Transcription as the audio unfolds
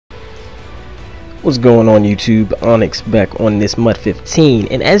What's going on YouTube? Onyx back on this MUT 15,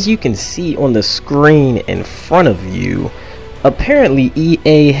 and as you can see on the screen in front of you, apparently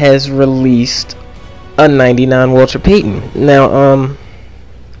EA has released a 99 Walter Payton. Now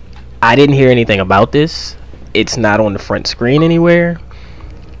I didn't hear anything about this. It's not on the front screen anywhere.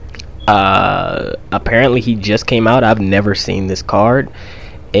 Apparently he just came out. I've never seen this card,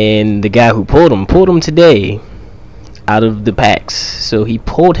 and the guy who pulled him today out of the packs. So he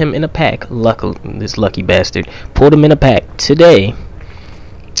pulled him in a pack. This lucky bastard pulled him in a pack today.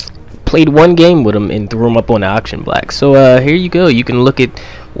 Played one game with him and threw him up on the auction block. So here you go. You can look at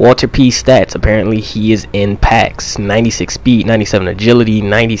Walter P's stats. Apparently he is in packs: 96 speed, 97 agility,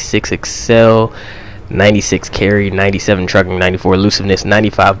 96 excel, 96 carry, 97 trucking, 94 elusiveness,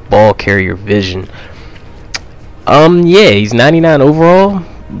 95 ball carrier vision. Yeah, he's 99 overall,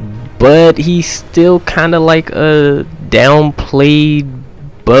 but he's still kind of like a downplayed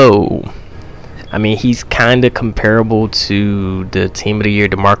Bo. I mean, he's kind of comparable to the Team of the Year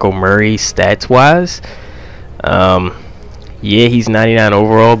DeMarco Murray stats wise. Yeah, he's 99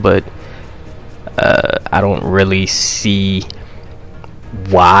 overall, but I don't really see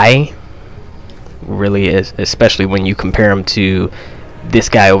why, really, especially when you compare him to this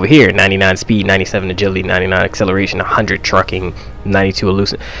guy over here: 99 speed, 97 agility, 99 acceleration, 100 trucking, 92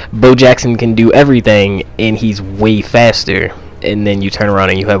 elusive. Bo Jackson can do everything, and he's way faster. And then you turn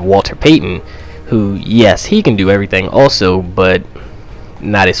around and you have Walter Payton, who, yes, he can do everything also, but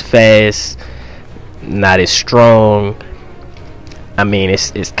not as fast, not as strong. I mean,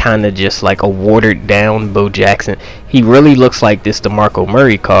 it's kind of just like a watered down Bo Jackson. He really looks like this DeMarco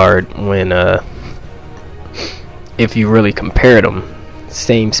Murray card when if you really compared them.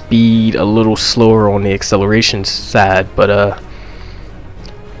 Same speed, a little slower on the acceleration side, but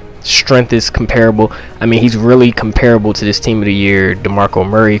strength is comparable. I mean, he's really comparable to this Team of the Year DeMarco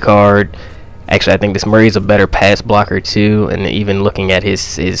Murray card. Actually, I think this Murray's a better pass blocker too, and even looking at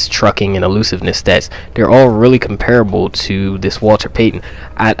his trucking and elusiveness stats, they're all really comparable to this Walter Payton.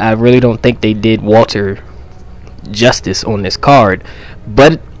 I really don't think they did Walter justice on this card,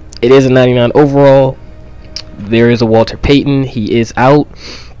 but it is a 99 overall. There is a Walter Payton. He is out,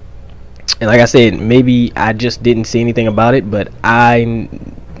 and like I said, maybe I just didn't see anything about it, but I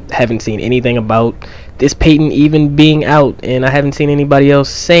haven't seen anything about this Payton even being out, and I haven't seen anybody else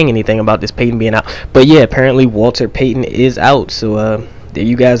saying anything about this Payton being out. But yeah, apparently Walter Payton is out. So there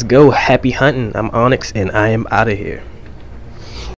you guys go. Happy hunting. I'm Onyx, and I am out of here.